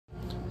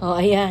Oh,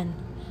 ayan.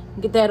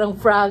 Gitarang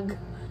frog.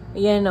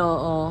 Ayan,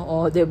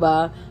 oh,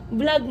 diba?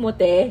 Vlog mo,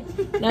 te.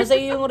 Nasa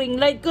iyo yung ring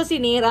light ko,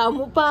 sinira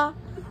mo pa.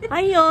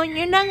 Ayun,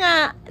 yun na nga.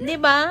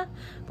 Diba?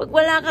 Pag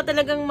wala ka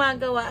talagang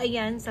magawa,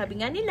 ayan,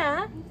 sabi nga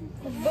nila,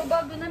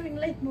 magbabago na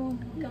ring light mo.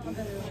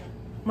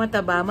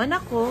 mataba man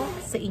ako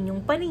sa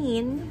inyong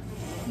paningin.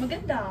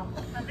 Maganda.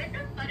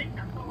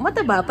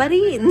 Mataba pa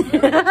rin.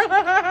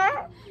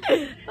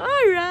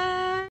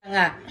 Alright.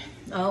 Nga.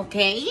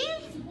 Okay.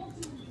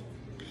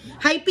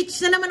 High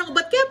pitch na naman ako.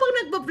 Ba't kaya pag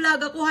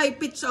nagbablog ako, high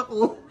pitch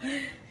ako?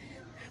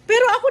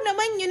 Pero ako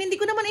naman yun, hindi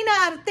ko naman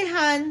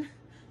inaartehan.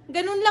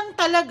 Ganun lang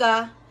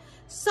talaga.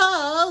 So,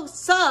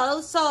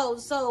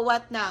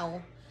 what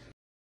now?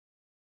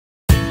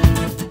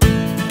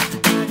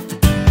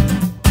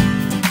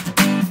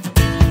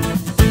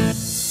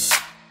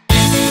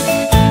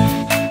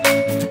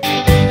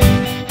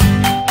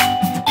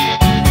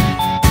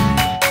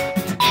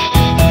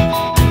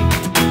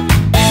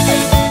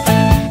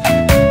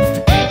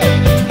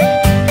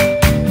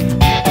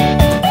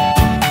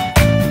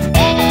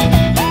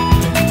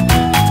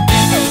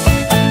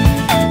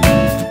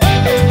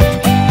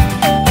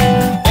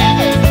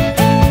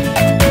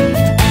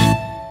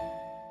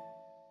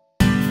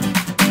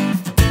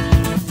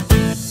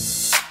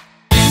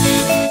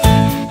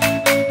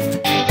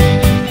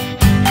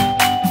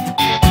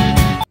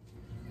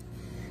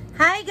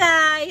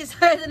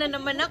 Na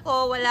naman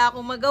ako, wala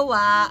akong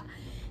magawa,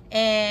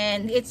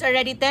 and it's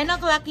already 10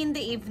 o'clock in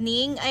the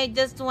evening. I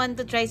just want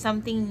to try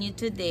something new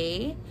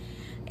today,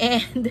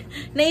 and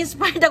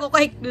na-inspired ako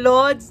kay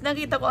Claude.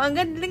 Nakita ko, ang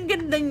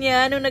ganda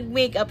niya nung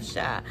nag-makeup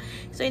siya.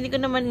 So, hindi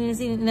ko naman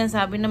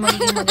sinasabi na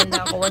magiging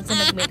maganda ako once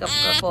na nag-makeup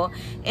ako,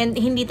 and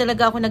hindi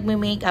talaga ako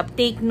nag-makeup.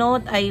 Take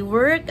note, I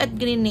work at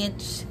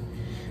Greenwich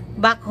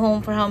back home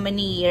for how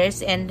many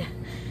years, and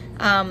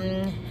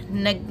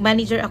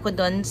nag-manager ako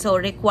doon.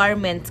 So,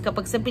 requirements,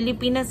 kapag sa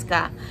Pilipinas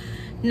ka,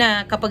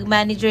 na kapag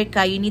manager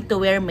ka, you need to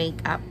wear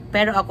makeup.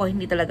 Pero ako,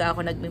 hindi talaga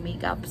ako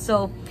nagme-makeup.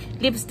 So,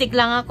 lipstick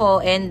lang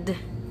ako, and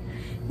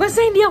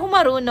basta hindi ako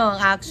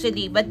marunong,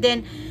 actually. But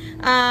then,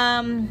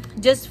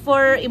 just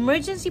for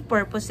emergency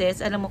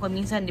purposes, alam mo ko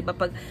minsan, di ba,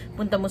 pag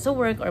punta mo sa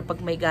work, or pag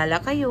may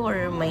gala kayo,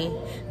 or may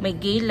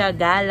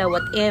gala,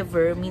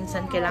 whatever,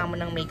 minsan kailangan mo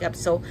ng makeup.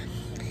 So,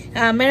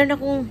 meron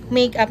akong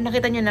makeup,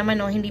 nakita nyo naman,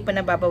 hindi pa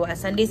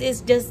nababawasan. This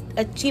is just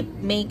a cheap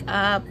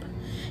makeup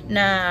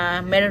na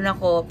meron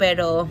ako,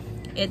 pero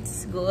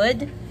it's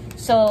good.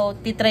 So,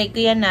 titry ko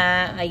yan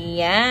na.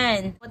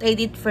 Ayan. What I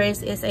did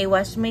first is I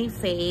washed my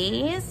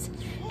face,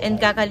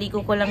 and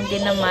kakaliko ko lang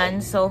din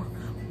naman. So,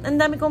 ang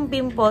dami kong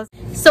pimples.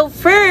 So,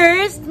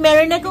 first,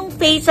 meron akong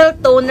facial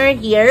toner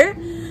here.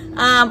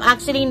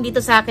 Actually, hindi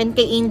to sa akin,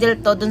 kay Angel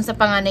to, dun sa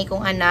panganay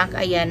kong anak.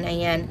 Ayan.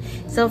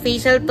 So,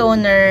 facial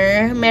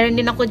toner. Meron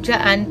din ako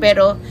dyan,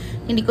 pero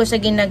hindi ko siya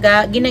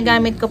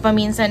ginagamit ko pa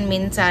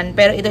minsan-minsan.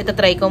 Pero ito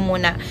try ko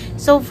muna.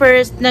 So,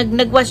 first,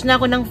 nag-wash na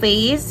ako ng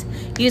face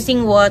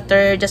using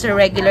water, just a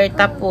regular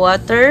tap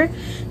water.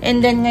 And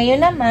then,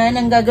 ngayon naman,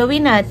 ang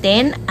gagawin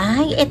natin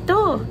ay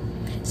ito.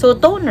 So,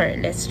 toner.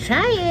 Let's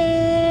try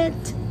it.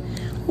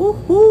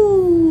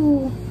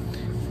 Woohoo!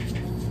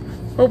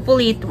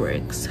 Hopefully, it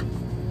works.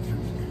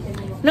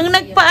 Nung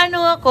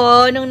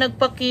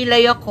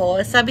nagpakilay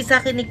ako, sabi sa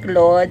akin ni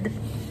Claude,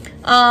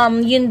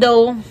 yun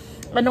daw,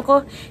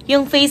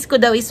 yung face ko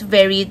daw is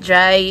very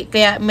dry.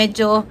 Kaya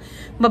medyo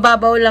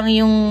mababaw lang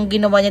yung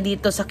ginawa niya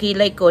dito sa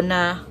kilay ko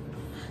na,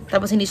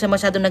 tapos hindi siya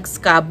masyado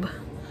nag-scab.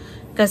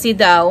 Kasi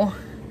daw,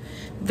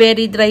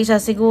 very dry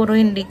siya siguro,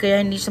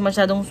 kaya hindi siya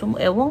masyadong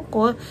ewan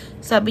ko.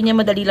 Sabi niya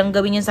madali lang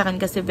gawin yun sa akin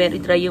kasi very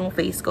dry yung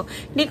face ko.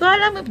 Hindi ko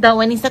alam if that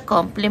one is a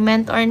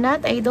compliment or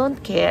not. I don't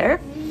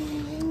care.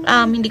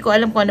 Hindi ko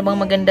alam kung ano bang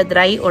maganda,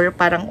 dry or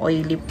parang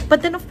oily.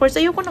 But then of course,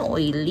 ayoko ng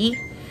oily.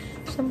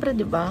 Siyempre,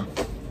 di ba?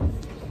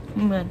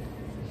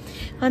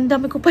 Ang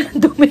dami ko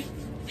palang dumi.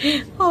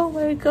 Oh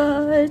my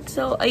God.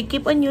 So, I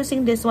keep on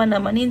using this one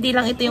naman. Hindi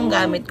lang ito yung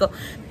gamit ko.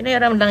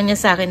 Pinayaram lang niya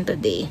sa akin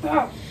today.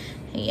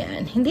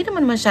 Ayan. Hindi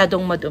naman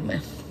masyadong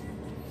madumi.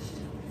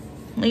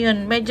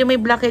 Ayun. Medyo may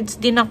blackheads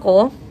din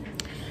ako.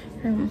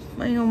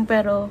 Ayun,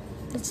 pero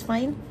that's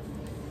fine.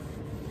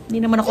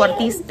 Hindi naman ako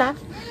artista.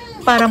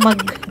 Para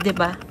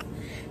diba?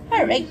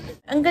 Alright.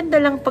 Ang ganda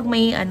lang pag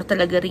may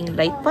talaga ring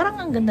light. Parang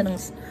ang ganda ng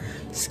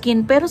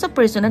skin. Pero sa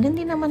personal,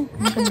 hindi naman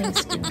maganda yung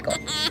skin ko.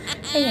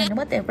 Ayan,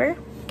 whatever.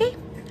 Okay.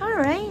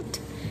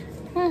 Alright.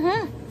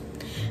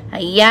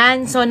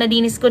 Ayan. So,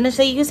 nalinis ko na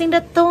siya using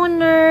the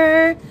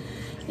toner.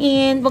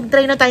 And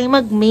mag-try na tayo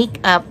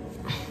mag-makeup.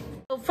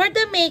 So, for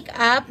the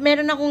makeup,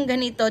 meron akong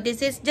ganito.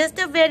 This is just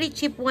a very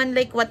cheap one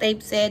like what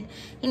I've said.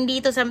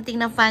 Hindi ito something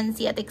na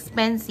fancy at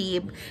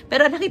expensive.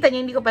 Pero nakita niyo,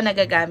 hindi ko pa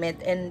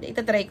nagagamit. And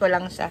itatry ko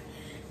lang siya.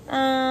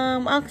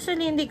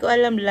 Actually, hindi ko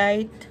alam.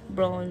 Light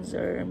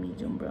bronzer,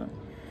 medium brown,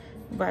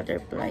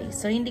 butterfly.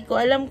 So, hindi ko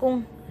alam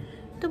kung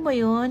ito ba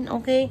yun.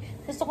 Okay.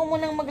 Gusto ko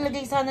munang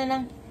maglagay sana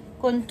ng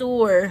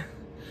contour.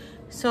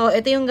 So,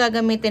 ito yung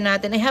gagamitin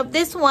natin. I have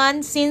this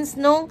one since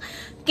nung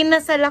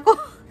kinasal ako.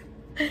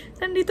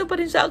 Nandito pa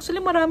rin siya.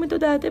 Actually, marami to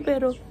dati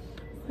pero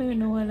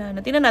Ayun, wala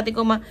na. Tingnan natin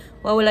kung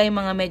mawawala yung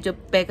mga medyo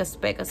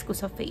pekas-pekas ko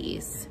sa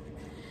face.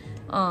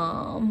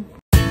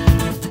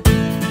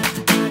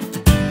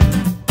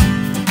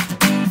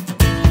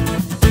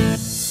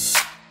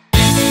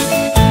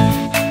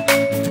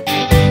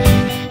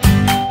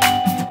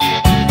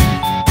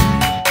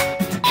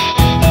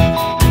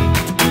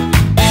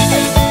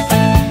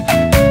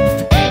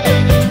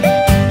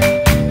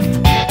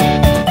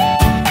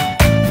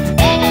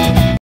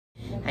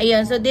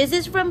 Ayan, so this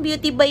is from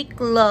Beauty by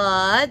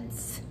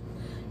Clods.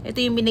 Ito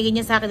yung binigay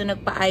niya sa akin nung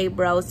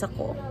nagpa-eyebrows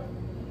ako.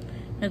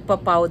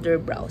 Nagpa-powder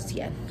brows,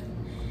 yan.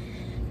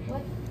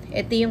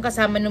 Ito yung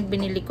kasama nung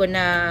binili ko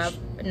na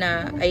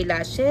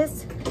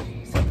eyelashes.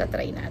 So,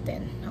 tatry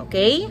natin.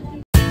 Okay?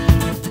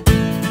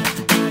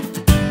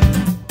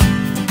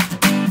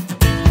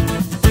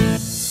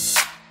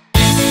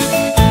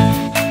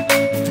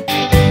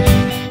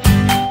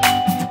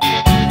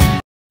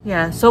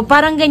 Yeah, so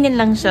parang ganyan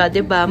lang siya,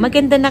 'di ba?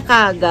 Maganda na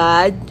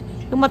kagad.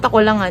 Yung mata ko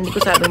lang hindi ko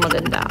sabing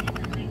maganda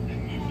ako.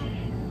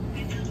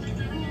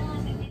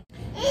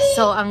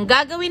 So, ang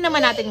gagawin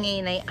naman natin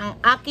ngayon ay ang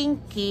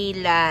aking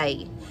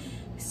kilay.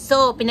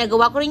 So,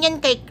 pinagawa ko rin yan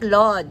kay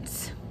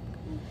Clods.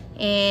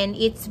 And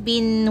it's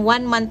been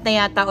 1 month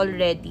na yata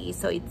already.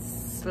 So,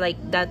 it's like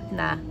that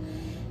na.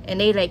 And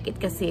I like it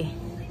kasi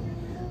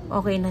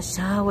okay na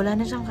siya. Wala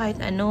na siyang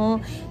kahit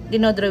ano.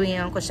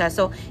 Dinodrawingan ko siya.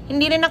 So,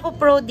 hindi rin ako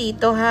pro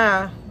dito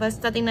ha.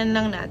 Basta tingnan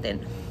lang natin.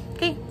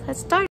 Okay,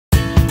 let's start.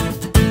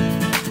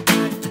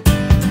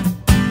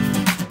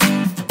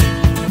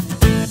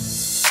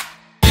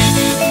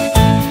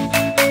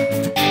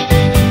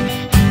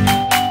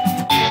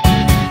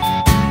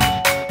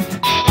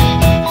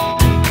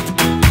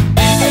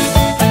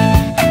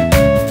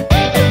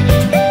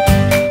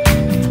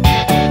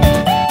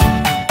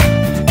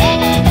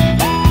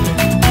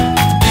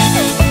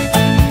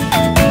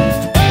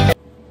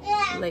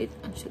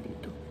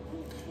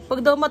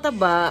 Pag daw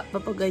mataba,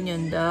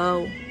 papaganyan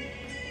daw.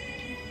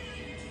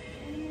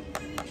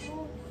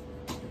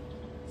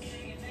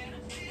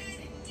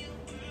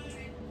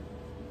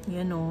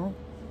 Yan o.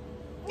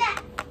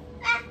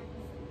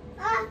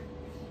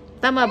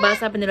 Tama ba?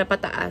 Sabi nila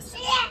pataas.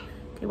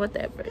 Okay,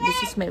 whatever. This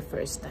is my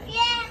first time.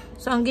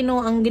 So, ang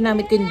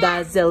ginamit ko yung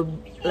dazzle,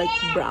 like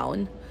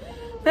brown.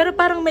 Pero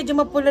parang medyo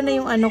mapula na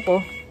yung ano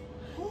ko.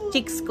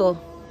 Cheeks ko.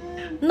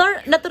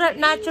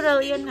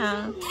 Natural yan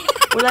ha.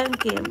 Wala yung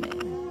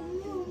keme.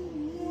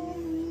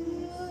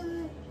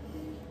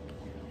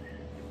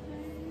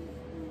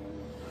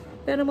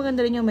 Pero maganda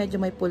rin yung medyo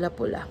may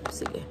pula-pula.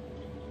 Sige.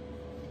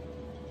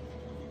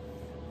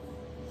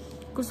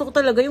 Gusto ko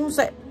talaga yung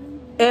sa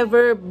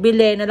ever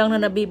bile na lang na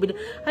nabibili.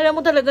 Alam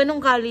mo talaga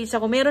nung college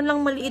ako, meron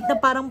lang maliit na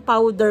parang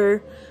powder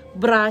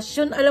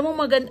brush. Yun, alam mo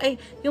maganda, ay,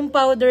 yung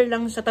powder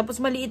lang siya.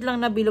 Tapos maliit lang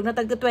na bilog na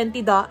tagda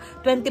 20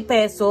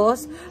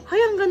 pesos.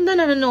 Ay, ang ganda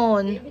na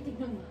nun.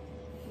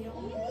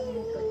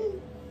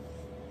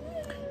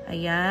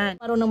 Ayan.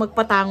 Marunong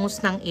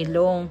magpatangos ng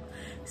ilong.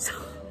 So,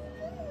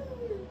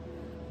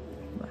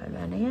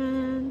 bahala na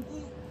yan.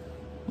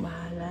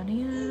 Bahala na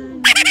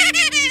yan.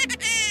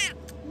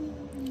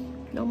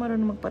 Hindi ako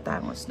marunong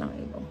magpatangos ng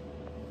ilong.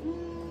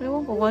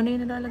 Ewan ko kung ano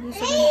yung nalalagay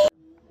sa ganito.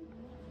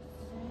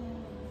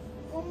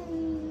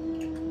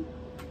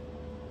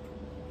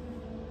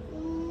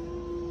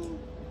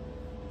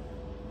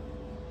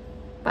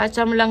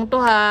 Pacham lang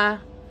to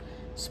ha.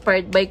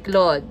 Inspired by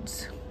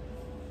Clods.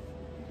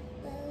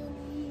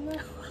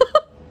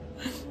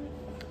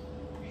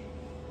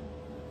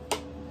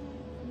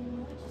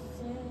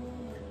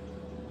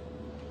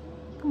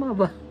 Tama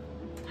ba?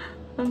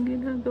 Ang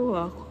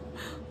ginagawa ko.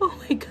 Oh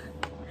my God.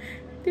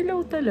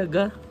 Dilaw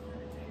talaga.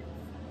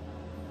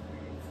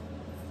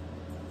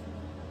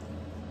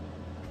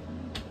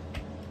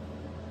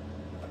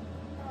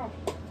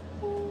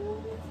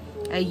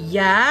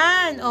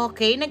 Ayan.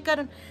 Okay.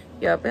 Nagkaroon.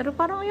 Yeah, pero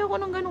parang ayoko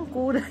ng ganong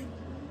kulay.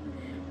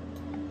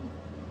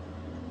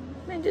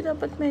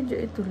 Medyo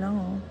ito lang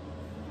oh.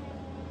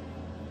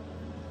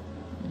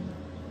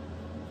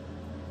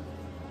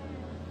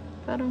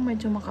 Parang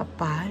medyo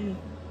makapal.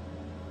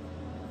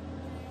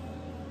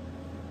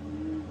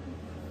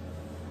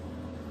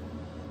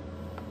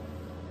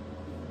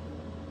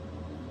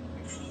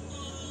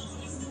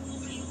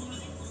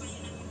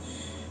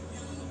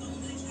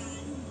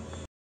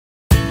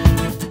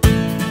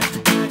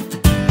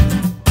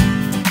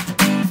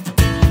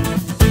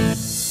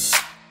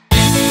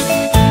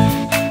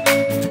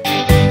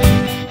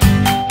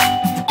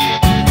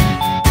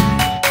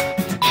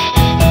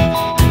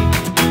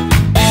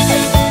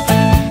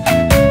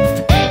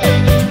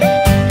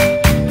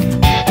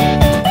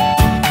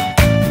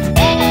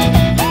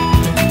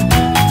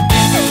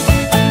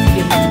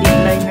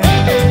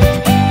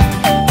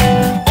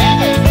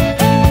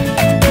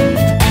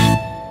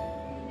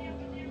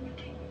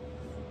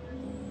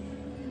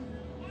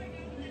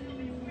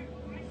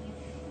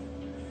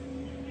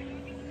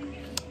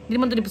 Hindi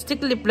naman ito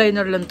lipstick, lip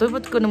liner lang to.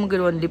 Ba't ko naman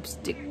gawin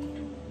lipstick?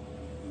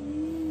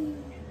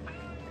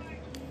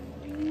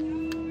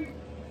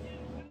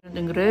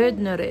 Red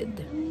na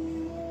red.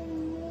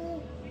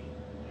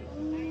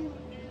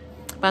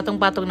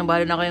 Patong-patong na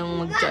balo na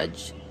kayong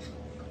mag-judge.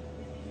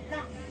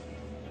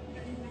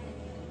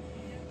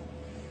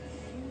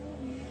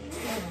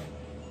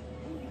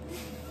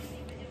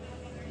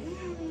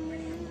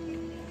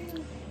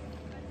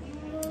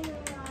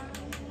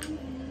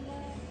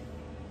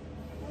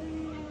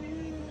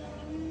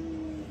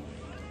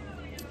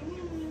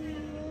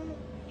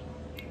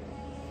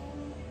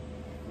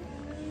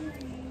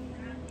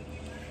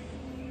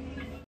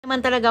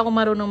 Naman talaga ako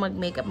marunong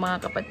mag-makeup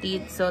mga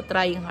kapatid. So,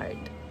 trying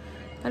hard.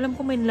 Alam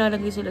ko may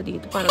nilalagay sila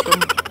dito para to.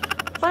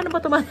 Paano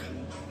ba ito man?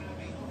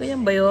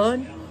 Ganyan ba yun?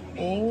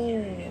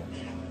 Oh.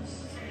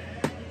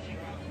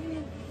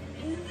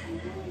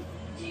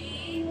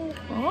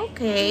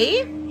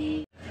 Okay.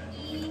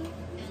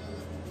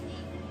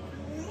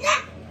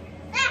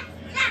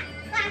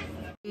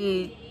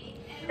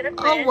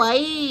 Oh,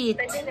 white.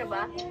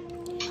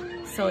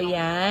 So,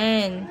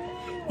 yan.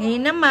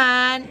 Ngayon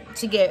naman,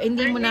 sige,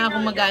 hindi mo na ako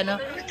mag-ano.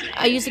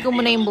 Ayusin ko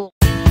muna yung buhok.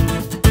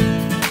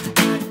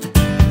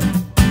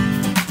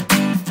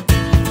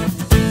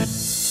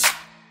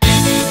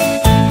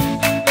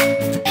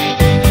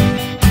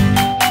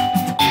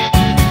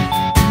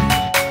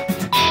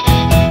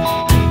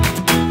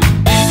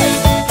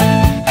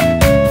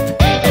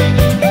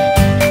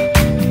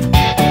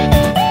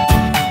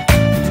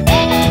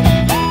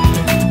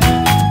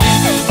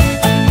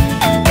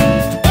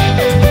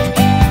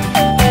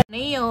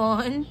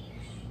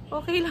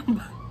 Okay lang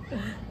ba?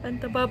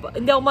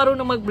 Hindi ako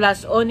marunong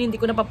mag-blush on. Hindi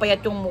ko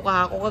napapayat yung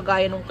mukha ko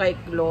kagaya nung kay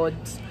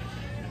Claude's.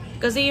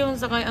 Kasi yung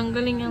sakay, ang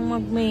galing niyang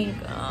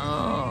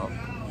mag-makeup.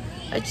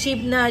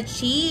 Achieve na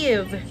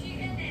achieve.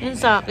 Yung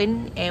sa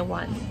akin,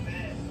 ewan.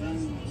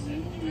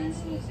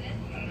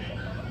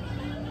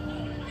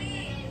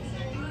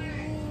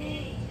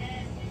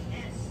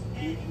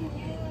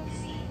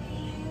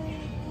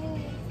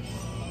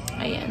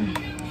 Ayan.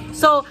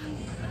 So,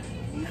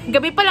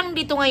 gabi pa lang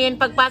dito ngayon.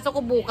 Pagpasok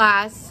ko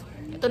bukas,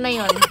 ito na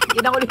yun.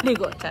 Hindi na ako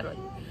liligo. Charot.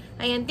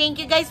 Ayan.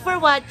 Thank you guys for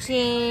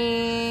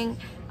watching.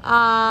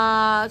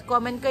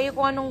 Comment kayo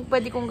kung anong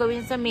pwede kong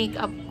gawin sa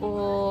makeup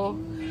ko.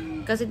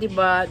 Kasi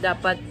diba,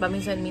 dapat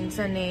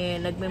paminsan-minsan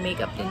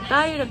nagme-makeup din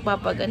tayo,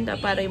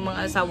 nagpapaganda para yung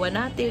mga asawa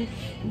natin,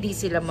 hindi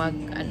sila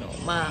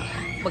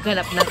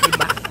maghanap ng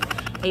iba.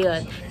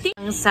 Ayun.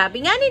 Ang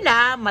sabi nga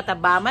nila,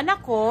 mataba man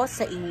ako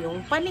sa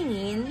inyong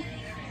paningin,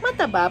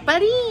 mataba pa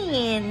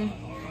rin.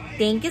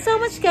 Thank you so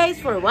much guys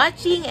for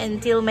watching.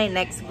 Until my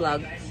next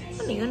vlog.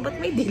 Ano yun? Ba't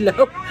may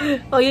dilaw?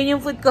 Oh, yun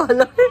yung food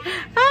color.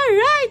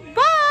 Alright,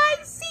 bye!